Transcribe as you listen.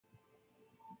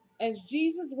As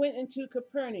Jesus went into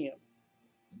Capernaum,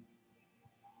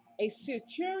 a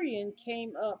centurion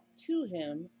came up to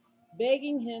him,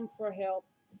 begging him for help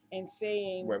and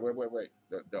saying, Wait.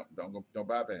 Don't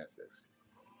bypass this.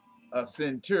 A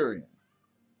centurion.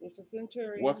 It's a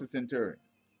centurion. What's a centurion?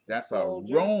 That's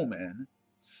soldier. A Roman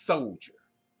soldier.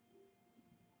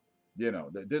 You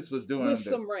know, this was doing with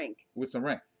some rank. With some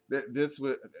rank. This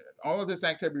was all of this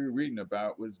activity we're reading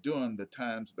about was during the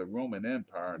times of the Roman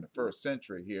Empire in the first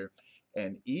century here,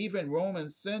 and even Roman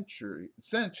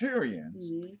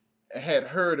centurions had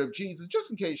heard of Jesus.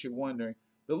 Just in case you're wondering,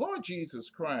 the Lord Jesus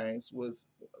Christ was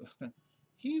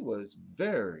he was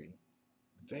very,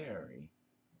 very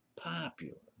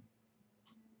popular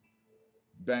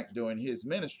back during his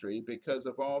ministry because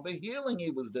of all the healing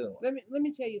he was doing. Let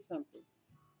me tell you something.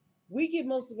 We get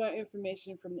most of our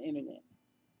information from the internet.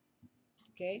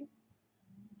 Okay?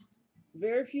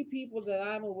 Very few people that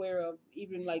I'm aware of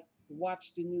even like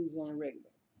watch the news on a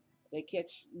regular. They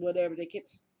catch whatever, they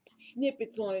catch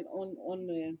snippets on it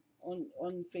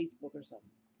on Facebook or something.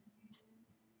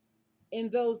 In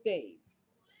those days,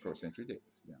 first century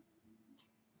days, yeah,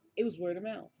 it was word of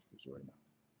mouth. It was word of mouth.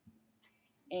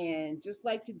 And just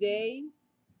like today,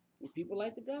 people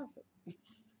like to gossip.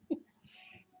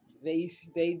 They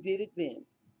did it then.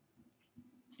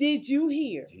 Did you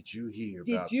hear? Did you hear?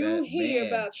 Did about you that hear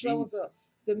man, about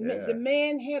Jesus? The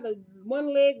man had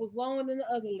one leg was longer than the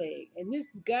other leg, and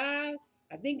this guy,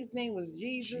 I think his name was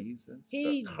Jesus.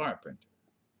 He, the carpenter.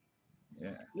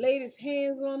 Yeah. Laid his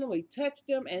hands on him. He touched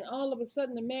him, and all of a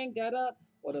sudden the man got up,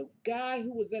 or the guy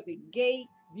who was at the gate,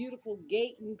 beautiful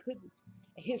gate, and couldn't.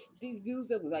 These dudes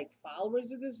that were like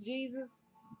followers of this Jesus,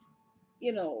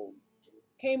 you know,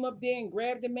 came up there and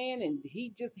grabbed the man, and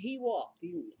he walked.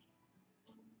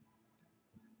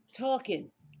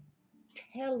 Talking,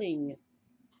 telling.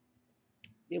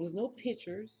 There was no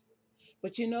pictures.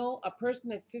 But you know, a person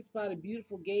that sits by the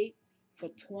beautiful gate for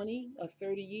 20 or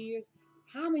 30 years,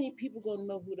 how many people gonna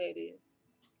know who that is?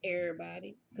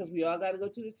 Everybody. Because we all got to go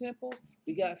to the temple.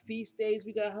 We got feast days.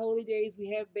 We got holy days. We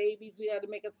have babies. We got to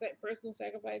make a personal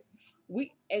sacrifice.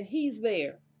 And he's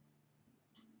there.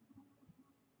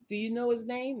 Do you know his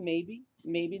name? Maybe.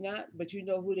 Maybe not. But you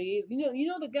know who he is. You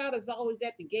know the guy that's always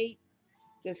at the gate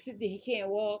that sit there, he can't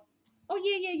walk. Oh,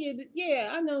 yeah,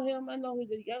 I know him. I know who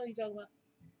you're talking about.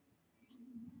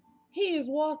 He is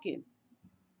walking.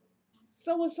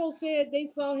 So-and-so said they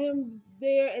saw him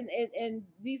there, and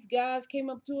these guys came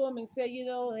up to him and said,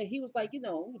 and he was like,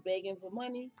 begging for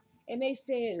money. And they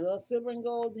said, well, silver and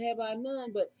gold have I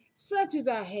none, but such as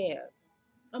I have,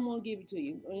 I'm going to give it to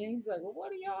you. And he's like, well, what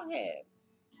do y'all have?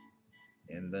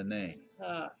 In the name.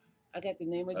 I got the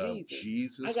name of Jesus.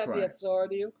 Jesus I got Christ. The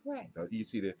authority of Christ. You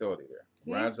see the authority there.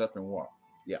 See? Rise up and walk.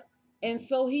 Yeah. And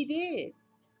so he did.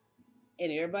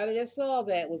 And everybody that saw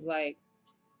that was like,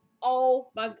 oh,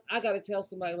 I got to tell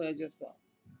somebody what I just saw.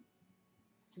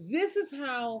 This is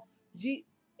how, it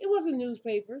wasn't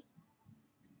newspapers.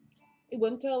 It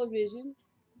wasn't television.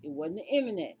 It wasn't the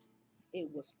internet.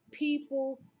 It was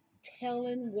people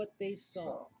telling what they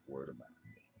saw. Word of mouth.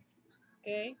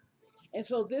 Okay? And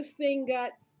so this thing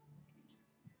got,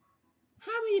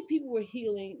 how many people were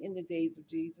healing in the days of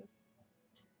Jesus?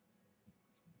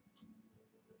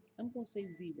 I'm going to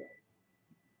say 0.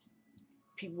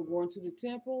 People were going to the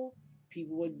temple.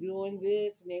 People were doing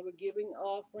this, and they were giving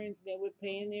offerings, and they were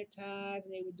paying their tithe,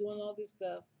 and they were doing all this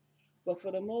stuff. But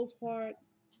for the most part,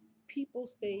 people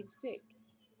stayed sick.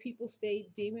 People stayed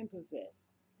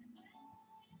demon-possessed.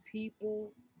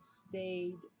 People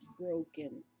stayed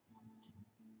broken.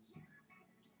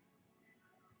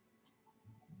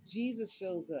 Jesus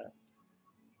shows up.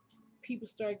 People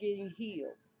start getting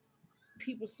healed.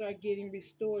 People start getting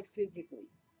restored physically.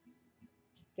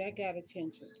 That got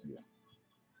attention. Yeah.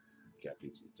 Got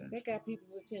people's attention. That got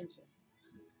people's attention.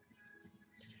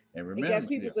 And remember, it got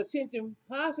people's attention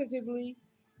positively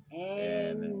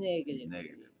and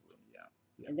negatively.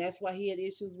 Yeah. And that's why he had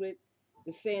issues with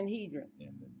the Sanhedrin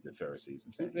and the Pharisees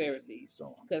and Sanhedrin. The Pharisees, so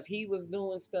on, because he was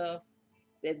doing stuff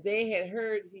that they had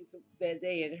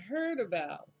heard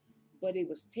about, but it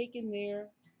was taking their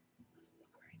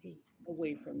authority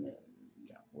away from them.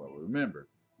 Yeah. Well, remember,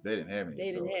 they didn't have any.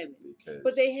 They authority didn't have it, because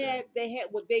but they had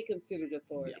what they considered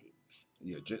authority.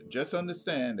 Yeah. Just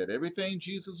understand that everything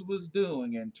Jesus was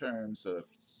doing in terms of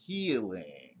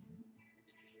healing,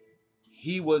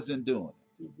 he wasn't doing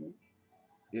it. Mm-hmm.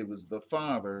 It was the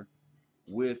Father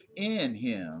within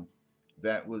him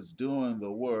that was doing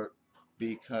the work,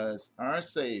 because our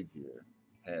Savior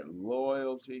had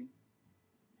loyalty,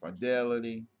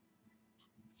 fidelity,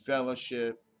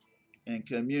 fellowship, and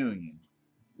communion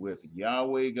with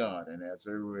Yahweh God. And as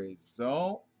a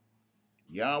result,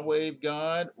 Yahweh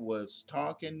God was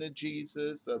talking to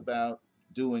Jesus about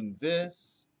doing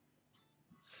this,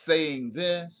 saying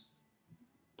this,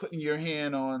 putting your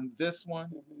hand on this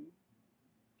one,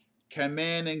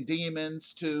 commanding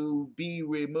demons to be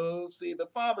removed. See, the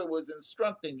Father was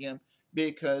instructing him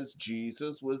because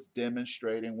Jesus was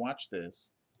demonstrating, watch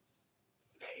this,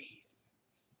 faith.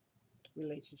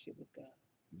 Relationship with God.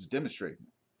 He was demonstrating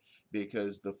it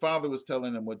because the Father was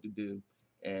telling him what to do.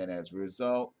 And as a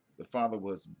result, the Father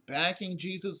was backing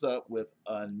Jesus up with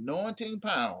anointing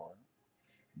power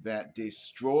that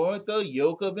destroyed the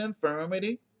yoke of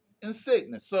infirmity and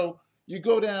sickness. So you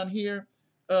go down here,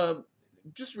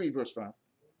 just read verse 5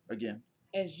 again.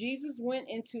 As Jesus went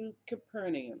into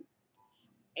Capernaum,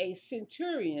 a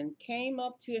centurion came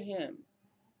up to him,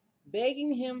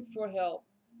 begging him for help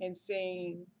and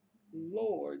saying,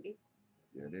 Lord,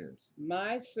 There it is.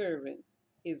 my servant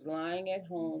is lying at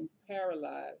home,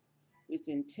 paralyzed with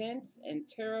intense and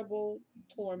terrible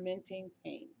tormenting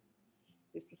pain.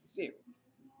 This was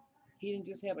serious. He didn't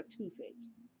just have a toothache,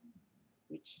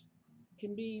 which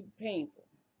can be painful.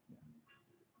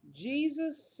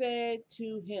 Jesus said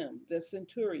to him, the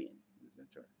centurion,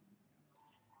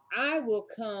 I will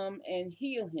come and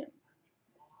heal him.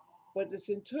 But the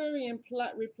centurion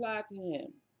replied to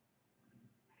him,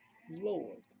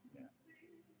 Lord,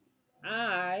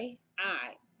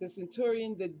 the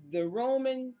centurion, the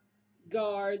Roman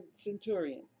guard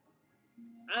centurion,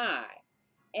 I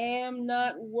am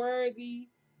not worthy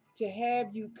to have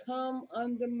you come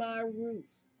under my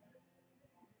roof,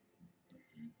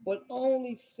 but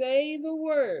only say the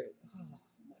word, oh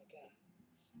my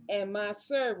God, and my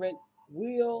servant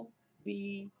will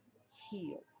be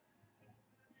healed.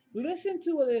 Listen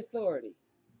to the authority.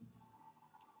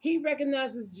 He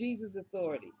recognizes Jesus'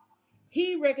 authority.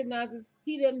 He recognizes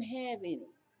he doesn't have any.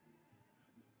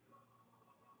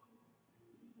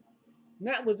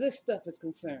 Not where this stuff is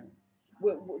concerned.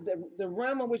 With the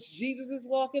realm in which Jesus is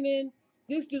walking in,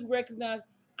 this dude recognized,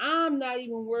 I'm not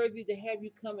even worthy to have you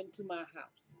come into my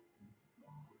house.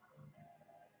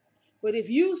 But if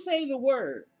you say the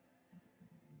word,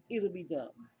 it'll be done.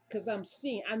 Because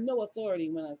I know authority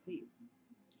when I see it.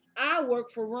 I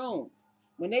work for Rome.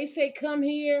 When they say come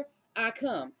here, I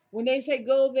come. When they say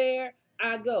go there,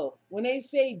 I go. When they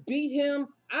say beat him,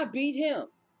 I beat him.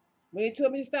 When they tell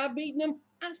me to stop beating him,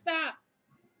 I stop.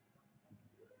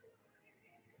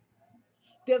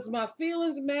 Does my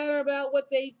feelings matter about what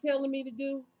they telling me to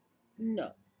do?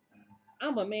 No.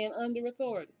 I'm a man under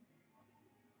authority.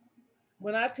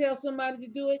 When I tell somebody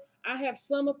to do it, I have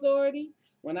some authority.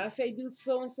 When I say do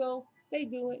so and so, they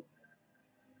do it.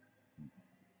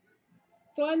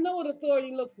 So I know what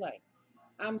authority looks like.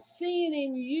 I'm seeing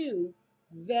in you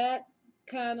that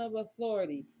kind of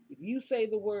authority. If you say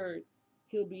the word,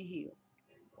 he'll be healed.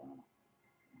 Wow.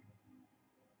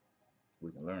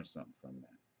 We can learn something from that.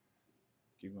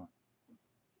 Keep going.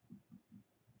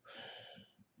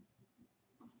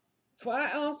 For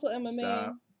I also am a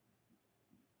Stop.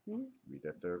 man. Read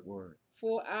that third word.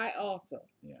 For I also.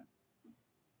 Yeah.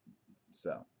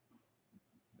 So,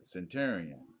 the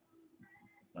centurion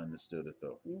understood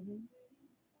authority. Mm-hmm.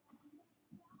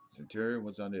 Centurion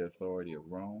was under the authority of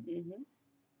Rome. Mm-hmm.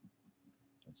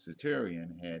 And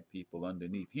centurion had people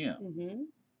underneath him. Mm-hmm.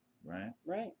 Right?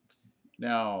 Right.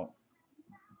 Now,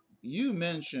 you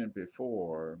mentioned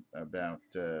before about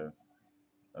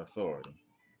authority.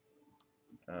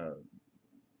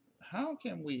 How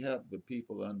can we help the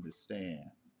people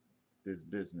understand this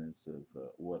business of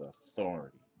what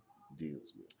authority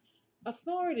deals with?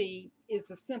 Authority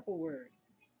is a simple word.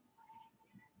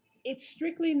 It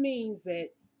strictly means that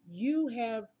you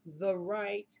have the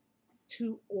right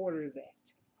to order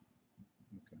that.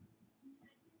 Okay.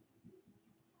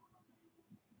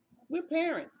 We're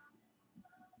parents.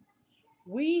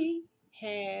 We've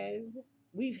had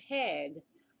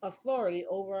authority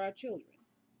over our children.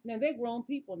 Now they're grown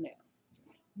people now.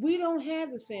 We don't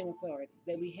have the same authority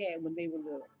that we had when they were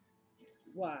little.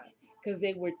 Why? Because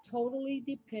they were totally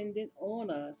dependent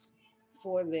on us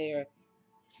for their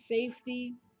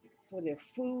safety, for their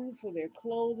food, for their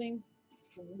clothing,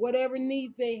 for whatever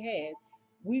needs they had.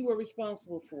 We were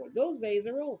responsible for it. Those days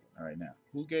are over. All right, now,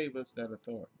 who gave us that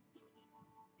authority?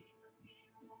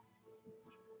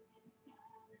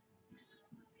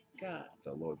 God.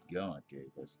 The Lord God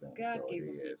gave us that God gave authority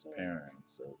us the as authority.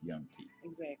 parents of young people.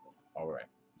 Exactly. All right.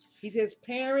 He says,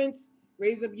 parents,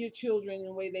 raise up your children in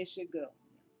the way they should go.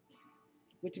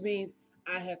 Which means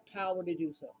I have power to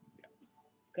do so.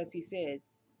 Because he said,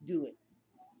 do it.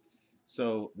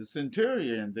 So the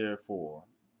centurion, therefore,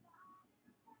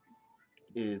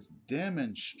 is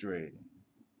demonstrating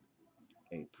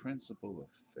a principle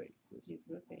of faith.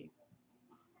 Faith.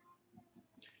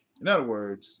 In other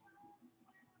words,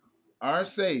 our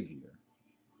Savior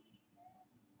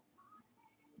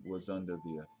was under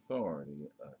the authority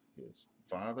of his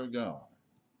Father God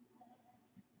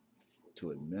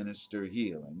to administer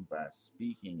healing by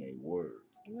speaking a word.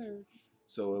 Word.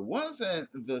 So it wasn't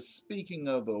the speaking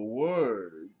of the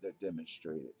word that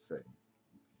demonstrated faith.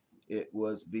 It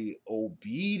was the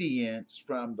obedience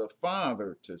from the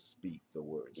Father to speak the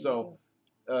word. So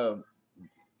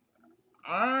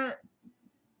our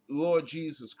Lord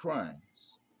Jesus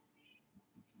Christ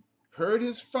heard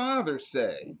his Father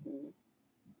say,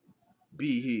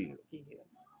 be healed.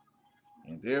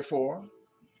 And therefore,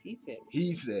 he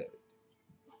said it.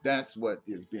 That's what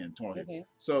is being taught here. Okay.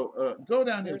 So go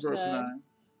down to verse 9.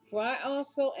 For I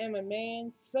also am a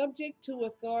man subject to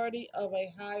authority of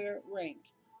a higher rank.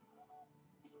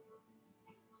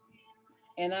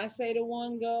 And I say to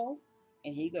one, go,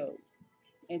 and he goes.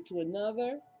 And to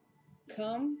another,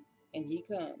 come, and he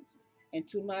comes. And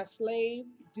to my slave,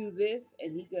 do this,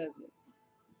 and he does it.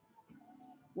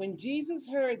 When Jesus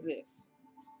heard this,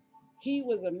 he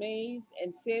was amazed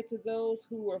and said to those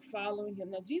who were following him.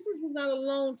 Now, Jesus was not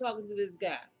alone talking to this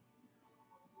guy.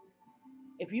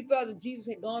 If you thought that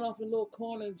Jesus had gone off in a little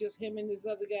corner and just him and this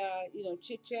other guy,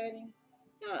 chit-chatting,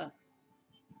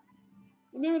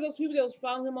 remember those people that was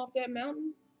following him off that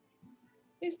mountain?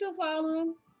 They still following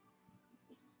him.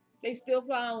 They still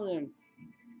following him.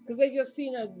 Because they just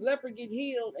seen a leper get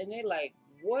healed, and they're like,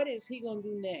 what is he going to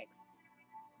do next?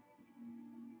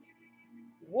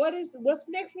 What's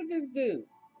next with this dude?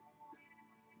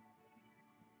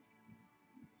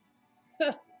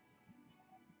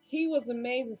 He was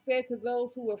amazed and said to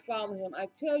those who were following him, I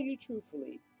tell you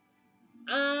truthfully,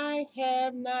 I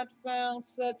have not found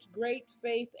such great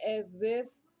faith as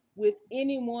this with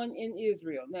anyone in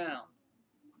Israel. Now,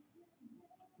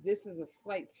 this is a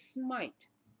slight smite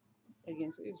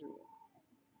against Israel.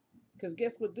 Because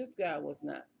guess what this guy was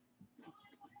not?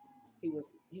 He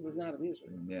was not of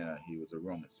Israel. Yeah, he was a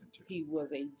Roman centurion. He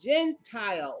was a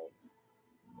Gentile,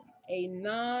 a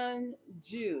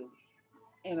non-Jew,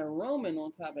 and a Roman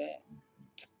on top of that.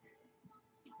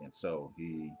 And so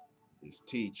he is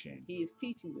teaching. He is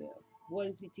teaching them. What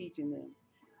is he teaching them?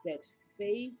 That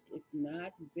faith is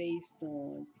not based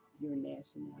on your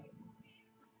nationality.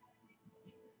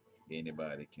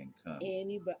 Anybody can come.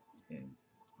 Anybody. And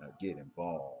get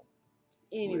involved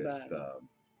Anybody. With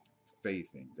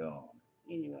faith in God.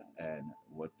 Anybody. And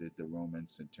what did the Roman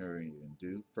centurion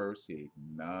do? First, he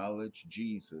acknowledged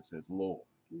Jesus as Lord.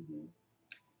 Mm-hmm.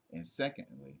 And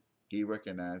secondly, he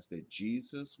recognized that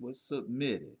Jesus was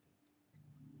submitted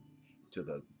to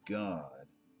the God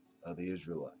of the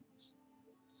Israelites.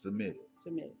 Submitted.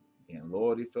 In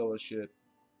loyalty, fellowship,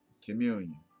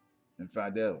 communion, and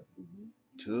fidelity. Mm-hmm.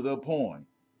 To the point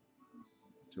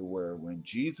to where when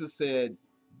Jesus said,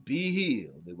 be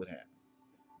healed, it would happen.